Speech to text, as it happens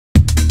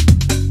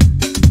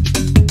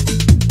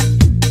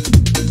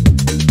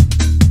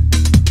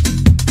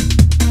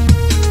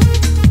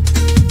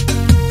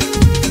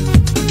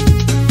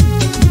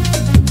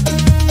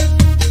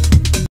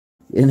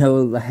you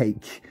know,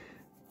 like,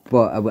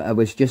 but I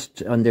was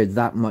just under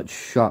that much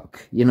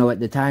shock. You know, at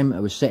the time, I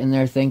was sitting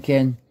there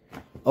thinking,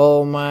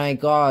 oh my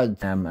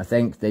God. I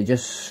think they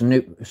just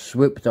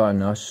swooped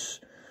on us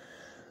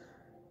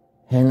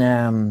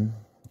and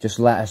just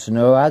let us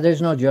know,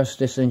 there's no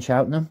justice in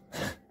Cheltenham.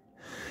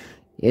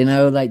 You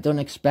know, like, don't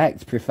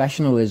expect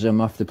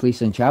professionalism off the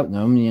police in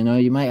Cheltenham. You know,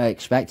 you might have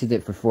expected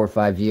it for 4 or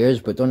 5 years,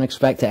 but don't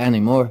expect it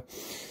anymore.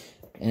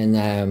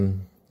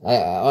 And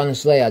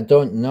honestly, I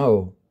don't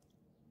know.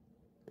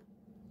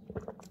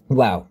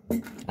 Well,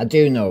 I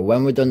do know.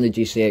 When we're done the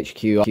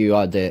GCHQ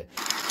audit.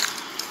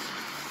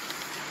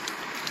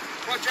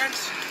 Right,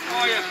 gents,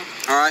 how are you?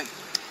 Alright.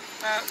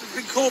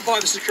 We've been called by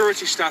the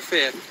security staff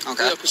here.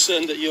 Okay. We are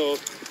concerned that you're...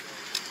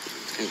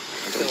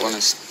 I don't want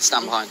to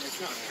stand behind.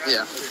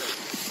 Yeah.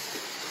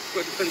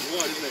 Well, it depends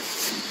why, doesn't it?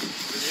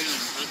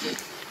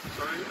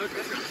 Sorry,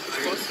 okay.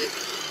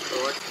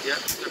 Alright, yeah,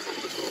 no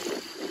problem at all.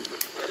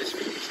 This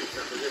week you should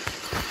have it.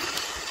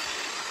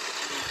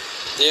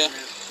 Yeah.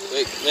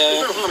 There's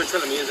no harm in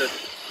telling me, is there?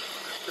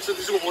 This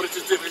is what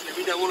auditors do, isn't it?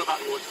 We know all about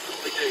the auditors,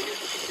 what they do.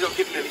 You're not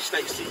giving any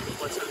state secrets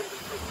by telling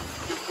them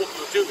what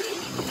you're doing,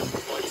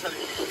 by telling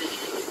them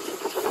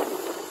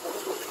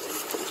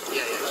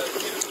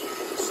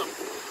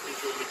something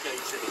you're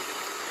negating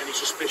any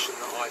suspicion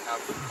that I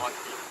have that might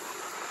be,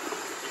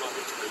 you might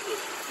need to know good.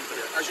 But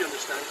as you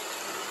understand,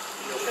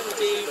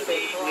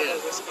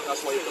 that's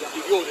why you're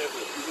audit.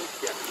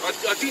 Yeah,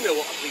 I do know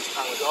what police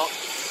powers are.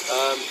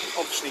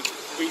 Obviously,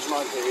 the reason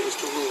I'm here is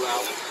to rule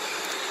out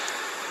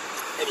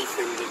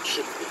anything that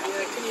shouldn't be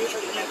happening. Yeah, can you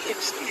open that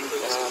text? I'm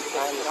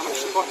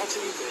actually quite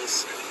happy with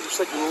this. You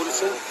said you're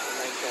auditing.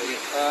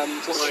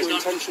 What's your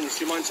intentions?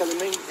 Do you mind telling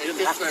me? You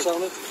don't have to tell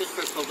me. Just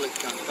for public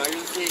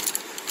transparency.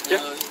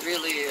 Yeah.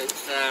 Really,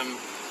 it's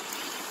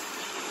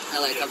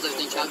I've lived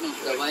in Cheltenham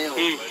for a while,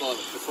 but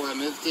before I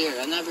moved here,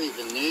 I never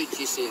even knew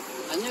GC.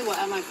 I knew what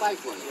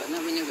MI5 was, but I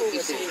never knew what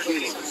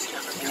GCHQ was.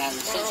 And then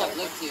since I've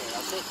lived here,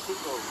 I've said to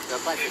people who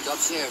apply for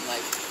jobs here, I'm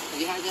like,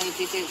 have you heard any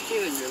GCHQ?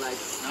 And they're like,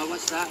 no,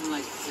 what's that? I'm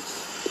like, it's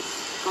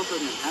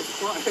government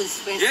headquarters,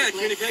 basically. Yeah,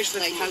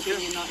 communication. Like, how can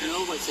you not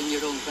know what's in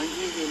your own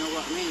country? Do you know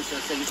what I mean? So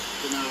I think,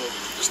 you know,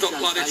 it's not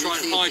like they try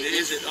and hide it,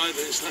 is it?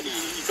 Either it's like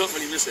you can't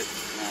really miss it.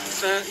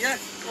 Yeah,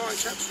 all right,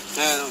 chaps.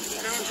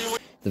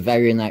 The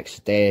very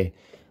next day,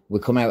 we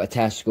come out of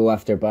Tesco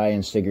after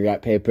buying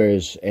cigarette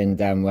papers, and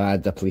we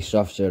had the police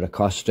officer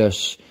accost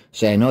us,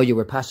 saying, oh, you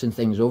were passing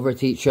things over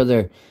to each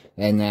other.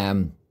 And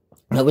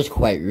that was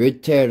quite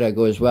rude to her. I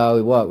goes,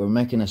 well, what, we're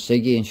making a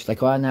ciggy? And she's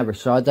like, oh, I never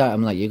saw that.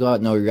 I'm like, you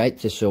got no right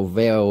to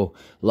surveil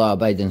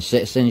law-abiding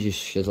citizens.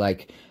 She's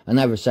like, I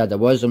never said I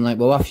was. I'm like,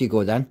 well, off you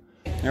go then.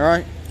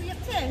 Alright. What are you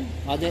up to?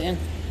 Auditing.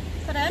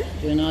 Pardon?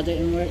 Doing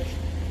auditing work.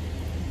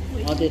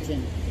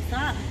 Auditing. What's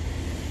that?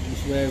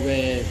 It's where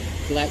we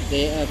collect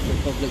data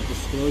for public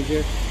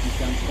disclosure and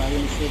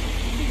transparency. Okay,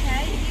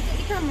 have you got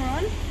your camera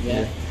on?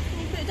 Yeah. Can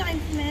you put it down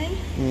for me?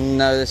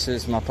 No, this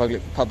is my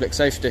public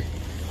safety.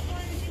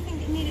 Why would you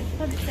think you need it for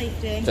public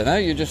safety? Don't know,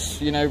 you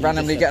just, you know,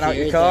 randomly getting out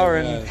your car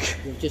and...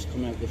 You've just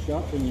come out the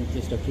shop and you've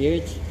just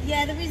appeared.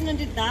 Yeah, the reason I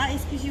did that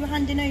is because you were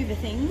handing over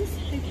things,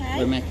 okay?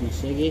 We're making a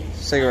ciggy.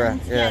 Cigarette,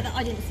 yeah.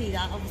 I didn't see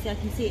that. Obviously, I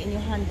can see it in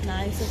your hand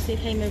now, so obviously I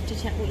came over to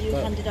check what you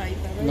handed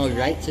over. No okay?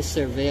 right to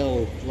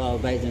surveil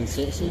law-abiding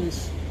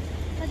citizens.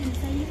 I didn't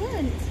say you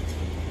weren't,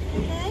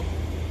 okay?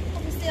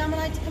 Obviously, I'm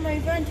allowed to come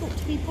over and talk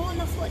to people, and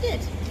that's what I did,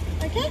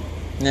 okay?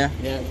 Yeah.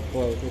 Yeah,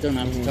 well, we don't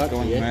have to talk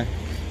to you.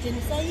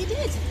 Didn't say you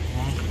did.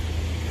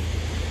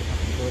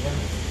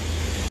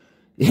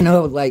 You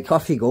know, like,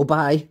 off you go,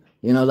 bye.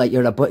 You know, like,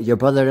 you're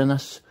bothering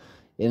us.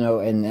 You know,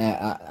 and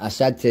I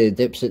said to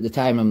Dips at the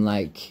time, I'm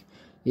like,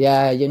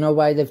 yeah, you know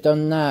why they've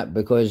done that?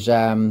 Because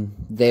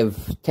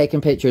they've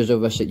taken pictures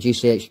of us at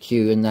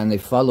GCHQ, and then they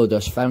followed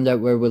us, found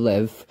out where we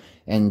live,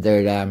 and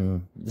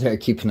they're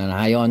keeping an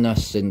eye on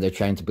us, and they're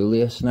trying to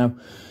bully us now.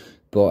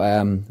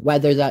 But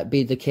whether that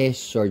be the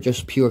case or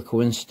just pure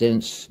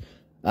coincidence,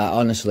 I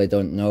honestly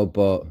don't know.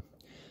 But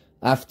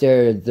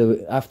after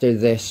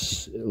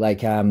this,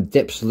 like,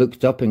 Dips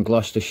looked up in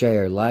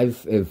Gloucestershire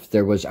Live if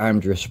there was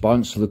armed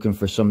response looking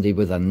for somebody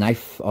with a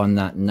knife on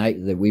that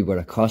night that we were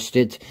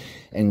accosted,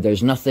 and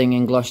there's nothing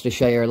in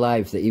Gloucestershire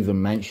Live that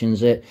even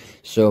mentions it.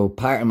 So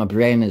part of my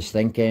brain is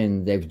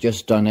thinking they've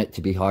just done it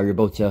to be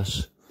horrible to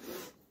us.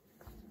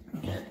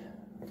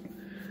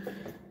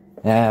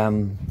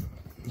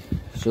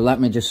 So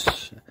let me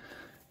just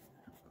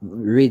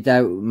read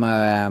out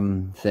my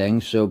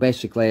thing. So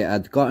basically,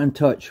 I'd got in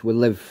touch with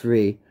Live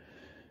Free.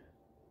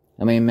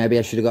 I mean, maybe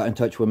I should have got in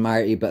touch with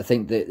Marty, but I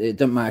think that it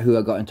doesn't matter who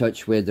I got in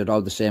touch with. They're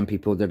all the same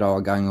people. They're all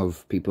a gang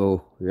of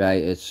people,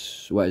 right?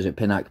 It's, what is it,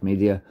 Pinnack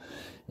Media.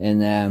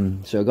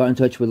 And so I got in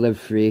touch with Live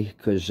Free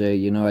because,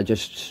 you know,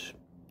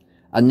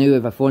 I knew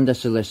if I phoned a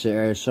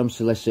solicitor, some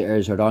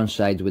solicitors are on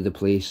side with the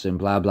police and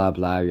blah, blah,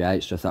 blah,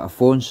 right? So I thought I'd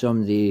phone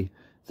somebody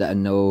that I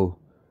know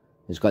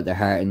has got their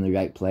heart in the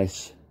right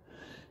place.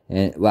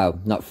 Well,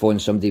 not phone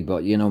somebody,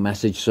 but, you know,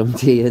 message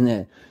somebody,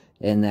 innit?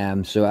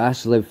 And so I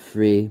asked Live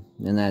Free,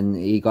 and then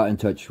he got in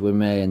touch with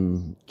me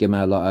and gave me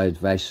a lot of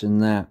advice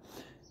and that.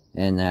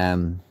 and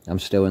I'm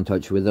still in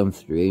touch with him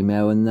through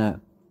email and that.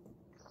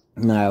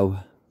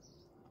 Now,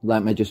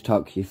 let me just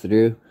talk you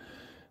through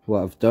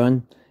what I've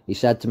done. He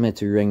said to me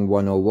to ring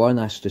 101,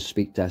 ask to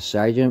speak to a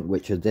sergeant,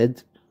 which I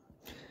did,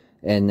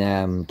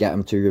 and get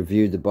him to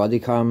review the body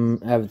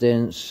cam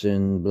evidence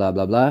and blah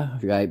blah blah,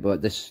 right?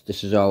 But this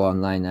is all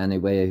online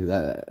anyway.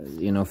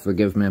 You know,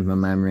 forgive me if my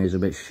memory is a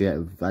bit shit.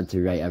 I've had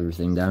to write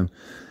everything down.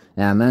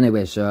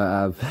 Anyway, so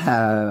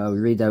I'll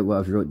read out what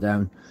I've wrote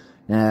down.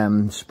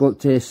 Spoke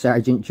to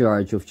Sergeant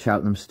George of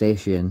Cheltenham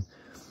Station.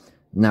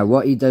 Now,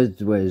 what he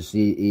did was,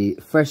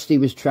 first he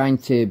was trying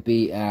to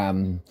be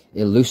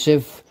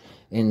elusive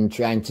in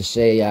trying to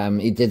say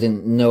he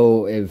didn't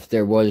know if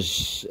there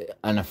was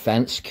an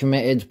offence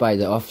committed by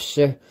the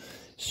officer.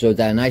 So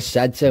then I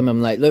said to him,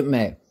 I'm like, look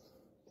mate,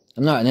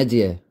 I'm not an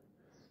idiot.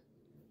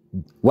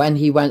 When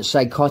he went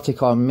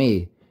psychotic on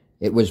me,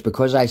 it was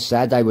because I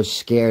said I was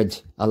scared,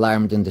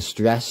 alarmed and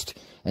distressed.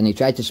 And he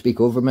tried to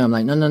speak over me. I'm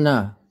like,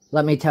 no,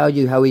 let me tell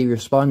you how he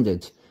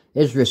responded.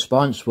 His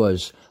response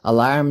was,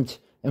 alarmed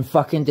and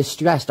fucking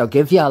distressed. I'll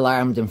give you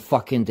alarmed and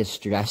fucking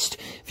distressed.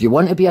 If you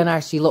want to be an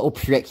arsey little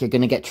prick, you're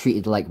going to get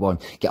treated like one.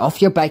 Get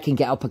off your bike and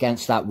get up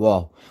against that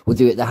wall. We'll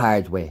do it the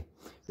hard way.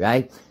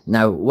 Right?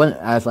 Now, when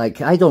I was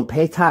like, I don't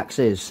pay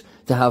taxes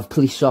to have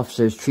police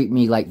officers treat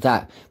me like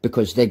that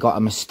because they got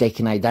a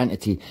mistaken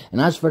identity. And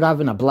as for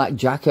having a black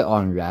jacket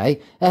on,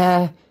 right?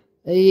 Yeah,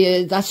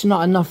 that's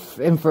not enough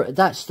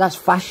that's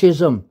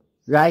fascism,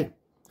 right?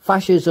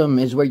 Fascism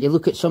is where you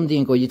look at somebody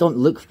and go, you don't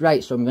look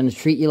right, so I'm going to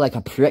treat you like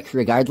a prick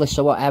regardless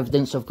of what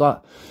evidence I've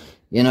got.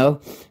 You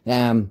know?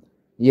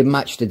 You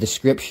match the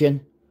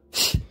description.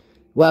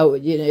 Well,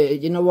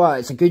 you know what?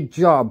 It's a good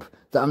job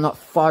that I'm not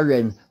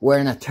foreign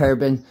wearing a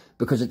turban,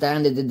 because at the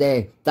end of the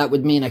day, that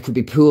would mean I could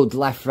be pulled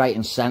left, right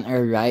and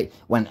centre, right?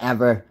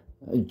 Whenever,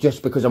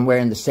 just because I'm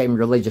wearing the same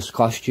religious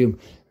costume,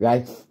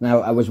 right? Now,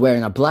 I was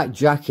wearing a black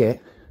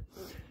jacket,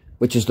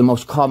 which is the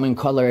most common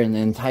colour in the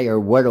entire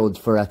world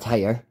for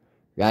attire.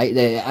 Right?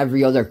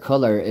 Every other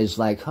colour is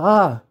like,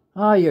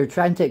 you're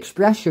trying to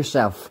express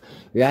yourself,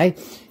 right?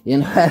 You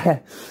know,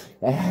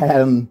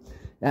 and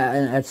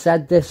I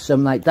said this,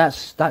 I'm like,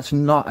 that's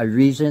not a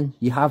reason.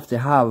 You have to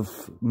have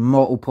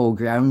multiple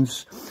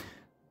grounds.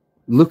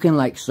 Looking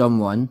like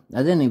someone, I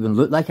didn't even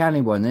look like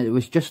anyone, it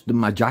was just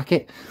my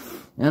jacket.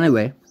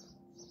 Anyway,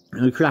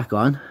 we'll crack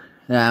on.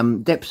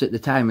 Dips at the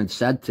time had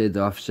said to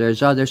the officers,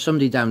 there's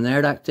somebody down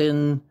there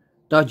acting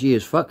dodgy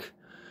as fuck.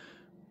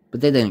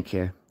 But they didn't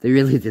care. They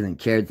really didn't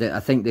care. I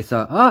think they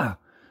thought,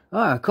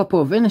 a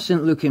couple of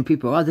innocent looking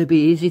people, they'd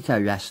be easy to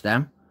arrest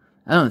them.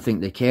 I don't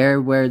think they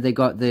care where they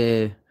got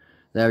the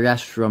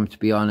arrest from, to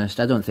be honest.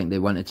 I don't think they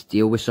wanted to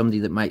deal with somebody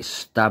that might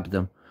stab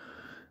them.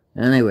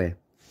 Anyway,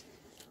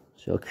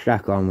 so I'll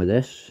crack on with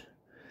this.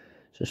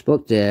 So I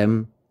spoke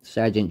to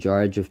Sergeant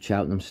George of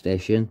Cheltenham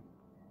Station.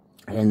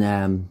 And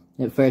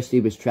at first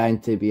he was trying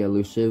to be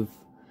elusive.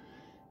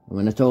 And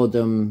when I told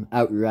him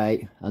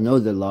outright, I know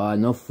the law, I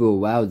know full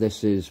well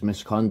this is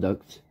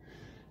misconduct,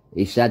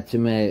 he said to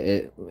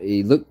me,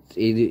 he looked at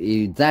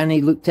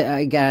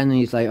it again, and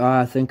he's like,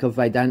 I think I've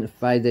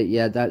identified it,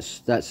 yeah, that's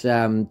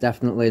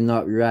definitely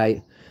not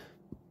right.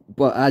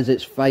 But as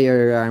it's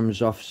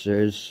firearms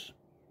officers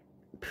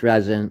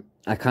present,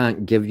 I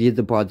can't give you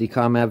the body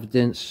cam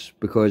evidence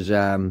because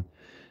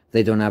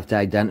they don't have to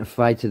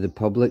identify to the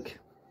public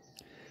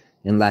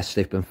unless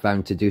they've been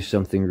found to do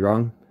something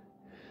wrong.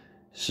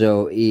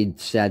 So he'd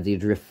said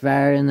he'd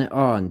referring it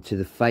on to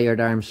the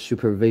Firearms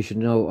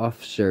Supervisional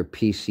Officer,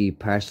 PC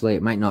Parsley.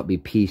 It might not be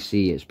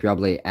PC, it's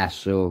probably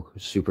SO,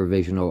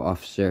 Supervisional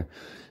Officer.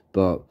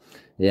 But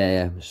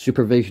yeah,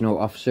 Supervisional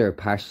Officer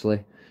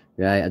Parsley,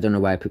 right? I don't know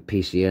why I put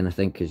PC in, I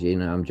think because, you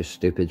know, I'm just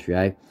stupid,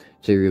 right?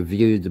 To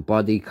review the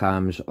body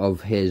cams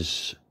of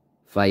his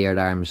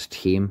firearms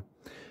team,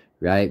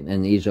 right?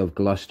 And he's of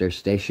Gloucester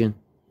Station.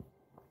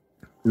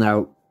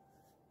 Now,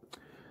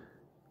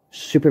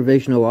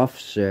 Supervisional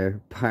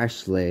Officer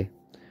Parsley,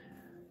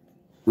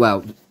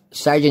 well,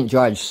 Sergeant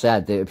George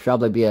said that it would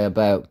probably be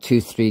about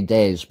 2-3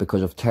 days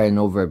because of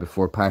turnover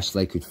before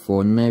Parsley could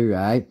phone me,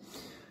 right?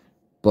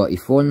 But he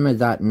phoned me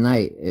that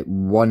night at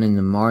 1 in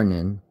the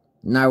morning.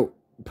 Now,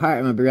 part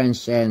of my brain's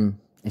saying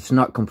it's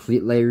not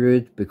completely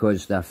rude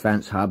because the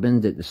offence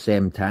happened at the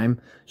same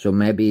time, so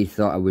maybe he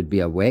thought I would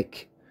be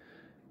awake.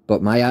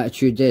 But my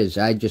attitude is,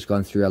 I'd just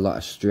gone through a lot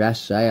of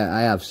stress. I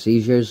have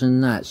seizures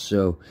and that,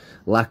 so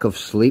lack of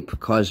sleep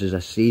causes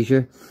a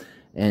seizure.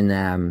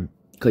 And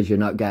because you're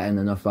not getting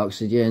enough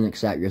oxygen,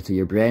 etc. to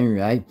your brain,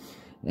 right?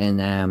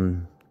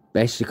 And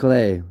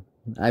basically,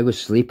 I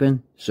was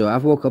sleeping. So I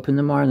woke up in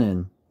the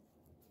morning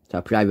to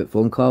a private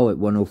phone call at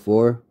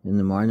 1:04 in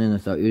the morning. I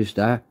thought, who's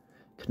that?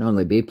 Can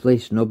only be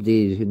police.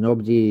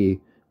 Nobody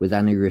with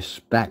any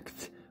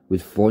respect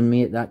would phone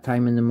me at that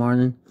time in the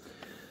morning.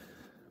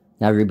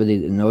 Everybody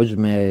that knows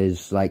me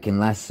is like,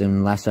 unless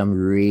I'm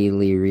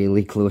really,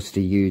 really close to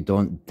you,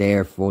 don't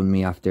dare phone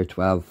me after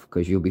 12,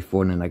 because you'll be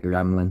phoning a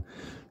gremlin,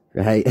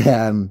 right?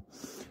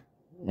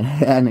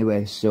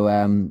 Anyway, so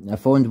I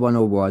phoned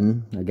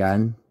 101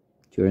 again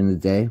during the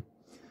day,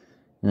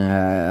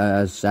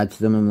 I said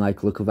to them, I'm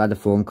like, look, I've had a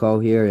phone call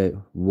here at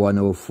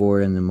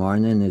 1:04 in the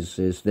morning.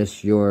 Is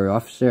this your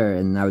officer?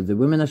 And now the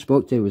woman I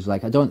spoke to was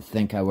like, I don't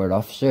think our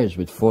officers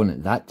would phone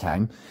at that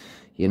time.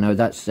 You know,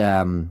 that's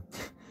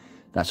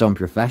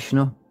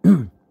unprofessional.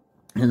 And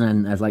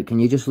then I was like, can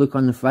you just look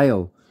on the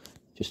file,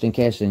 just in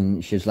case?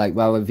 And she's like,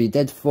 well, if he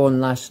did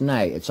phone last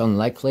night, it's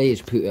unlikely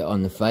he's put it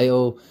on the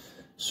file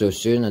so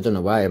soon. I don't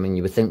know why. I mean,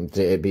 you would think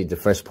that it'd be the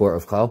first port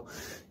of call.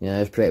 You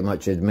know, it's pretty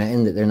much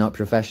admitting that they're not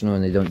professional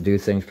and they don't do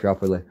things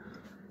properly.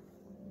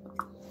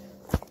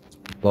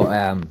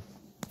 But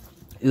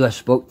who I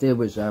spoke to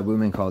was a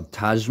woman called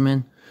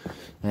Tasman.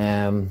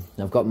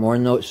 I've got more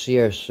notes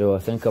here, so I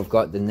think I've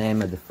got the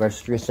name of the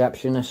first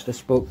receptionist I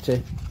spoke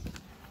to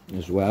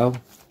as well.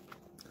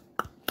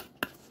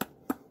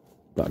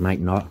 But I might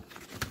not,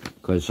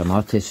 because I'm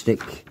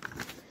autistic.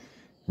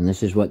 And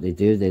this is what they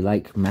do. They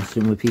like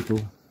messing with people.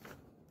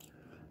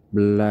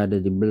 Blah, blah,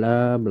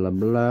 blah, blah,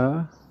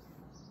 blah.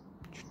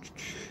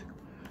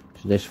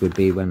 So this would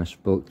be when I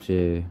spoke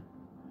to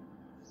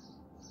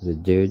the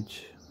dude.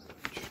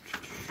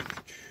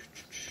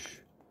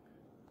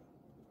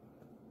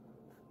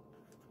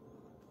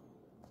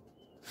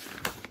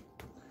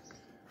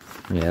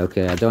 Yeah,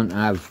 okay, I don't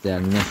have the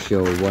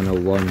initial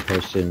 101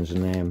 person's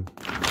name.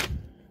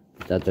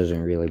 That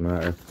doesn't really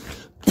matter.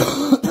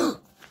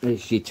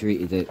 She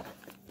treated it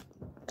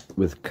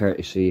with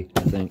courtesy,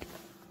 I think.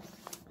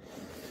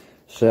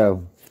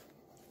 So,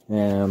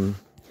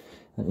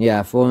 yeah,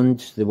 I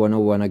phoned the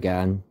 101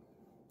 again,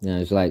 and I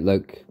was like,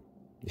 look,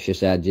 she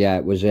said, yeah,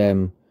 it was,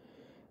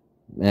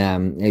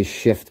 his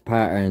shift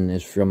pattern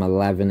is from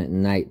 11 at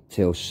night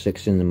till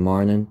 6 in the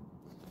morning,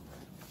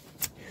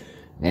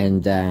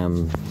 and,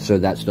 so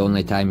that's the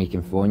only time he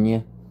can phone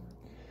you.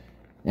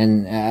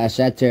 And I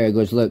said to her, I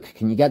goes, look,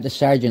 can you get the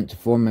sergeant to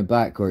phone me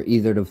back, or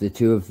either of the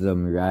two of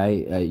them,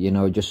 right, you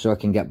know, just so I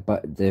can get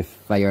the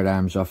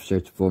firearms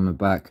officer to phone me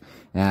back.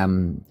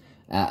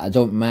 I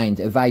don't mind.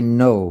 If I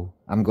know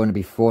I'm going to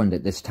be phoned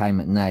at this time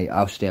at night,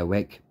 I'll stay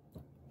awake.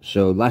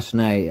 So last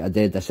night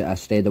I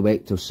stayed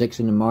awake till 6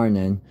 in the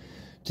morning,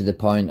 to the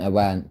point I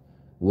went,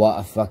 what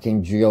a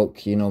fucking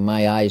joke. You know,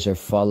 my eyes are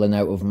falling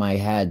out of my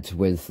head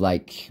with,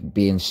 like,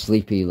 being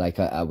sleepy. Like,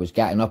 I was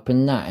getting up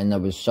in that, and I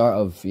was sort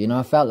of, you know,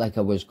 I felt like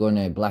I was going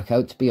to black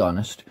out, to be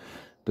honest,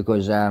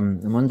 because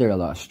I'm under a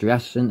lot of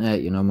stress, isn't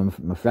it? You know,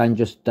 my friend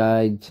just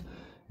died,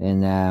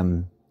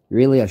 and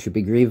really I should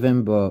be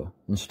grieving, but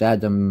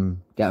instead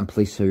I'm getting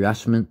police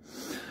harassment,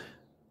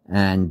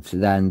 and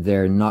then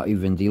they're not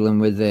even dealing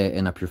with it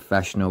in a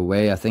professional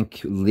way. I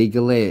think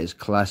legally it's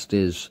classed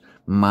as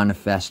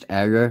manifest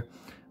error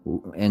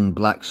in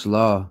Black's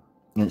law.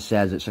 It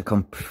says it's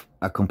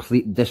a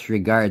complete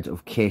disregard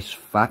of case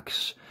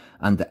facts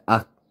and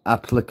the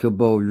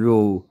applicable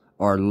rule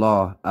or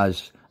law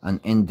as an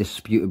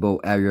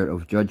indisputable error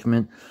of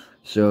judgment.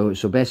 So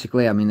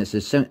basically, I mean, I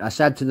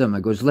said to them, I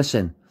goes,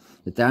 listen,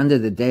 at the end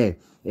of the day,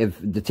 if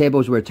the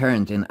tables were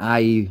turned and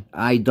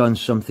I done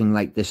something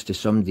like this to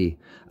somebody,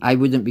 I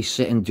wouldn't be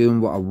sitting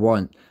doing what I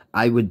want.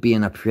 I would be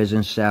in a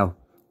prison cell,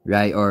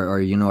 right? Or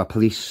you know, a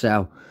police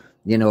cell,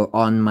 you know,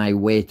 on my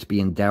way to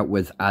being dealt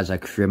with as a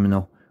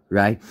criminal,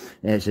 right?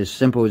 It's as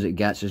simple as it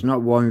gets. There's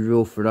not one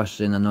rule for us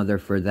and another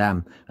for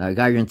them. I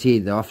guarantee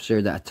the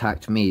officer that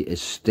attacked me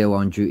is still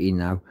on duty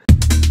now.